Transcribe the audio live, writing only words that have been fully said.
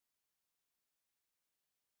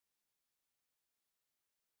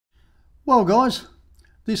Well guys,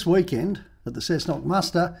 this weekend at the Cessnock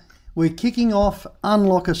Muster we're kicking off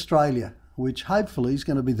Unlock Australia, which hopefully is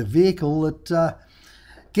going to be the vehicle that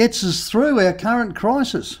gets us through our current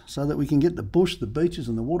crisis so that we can get the bush, the beaches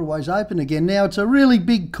and the waterways open again. Now it's a really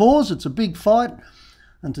big cause, it's a big fight,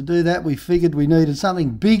 and to do that we figured we needed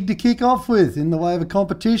something big to kick off with in the way of a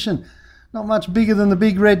competition. Not much bigger than the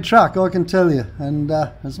big red truck, I can tell you, and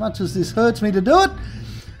as much as this hurts me to do it,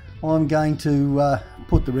 I'm going to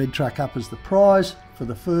put the red truck up as the prize for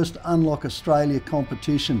the first Unlock Australia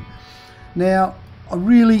competition. Now, I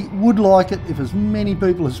really would like it if as many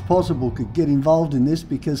people as possible could get involved in this,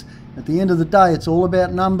 because at the end of the day it's all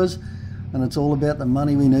about numbers and it's all about the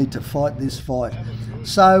money we need to fight this fight.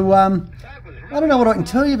 So I don't know what I can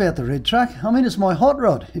tell you about the red truck. I mean, it's my hot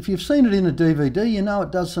rod. If you've seen it in a DVD, you know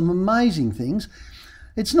it does some amazing things.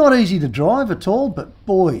 It's not easy to drive at all, but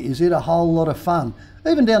boy, is it a whole lot of fun.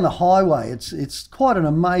 Even down the highway, it's quite an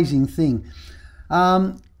amazing thing.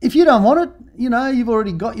 If you don't want it, you know, you've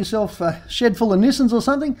already got yourself a shed full of Nissans or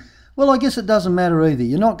something, well, I guess it doesn't matter either.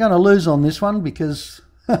 You're not going to lose on this one because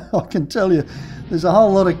I can tell you there's a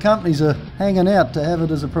whole lot of companies are hanging out to have it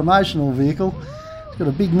as a promotional vehicle. It's got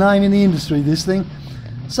a big name in the industry, this thing.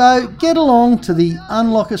 So get along to the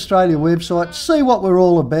Unlock Australia website, see what we're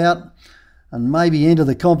all about, and maybe enter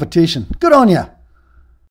the competition. Good on you!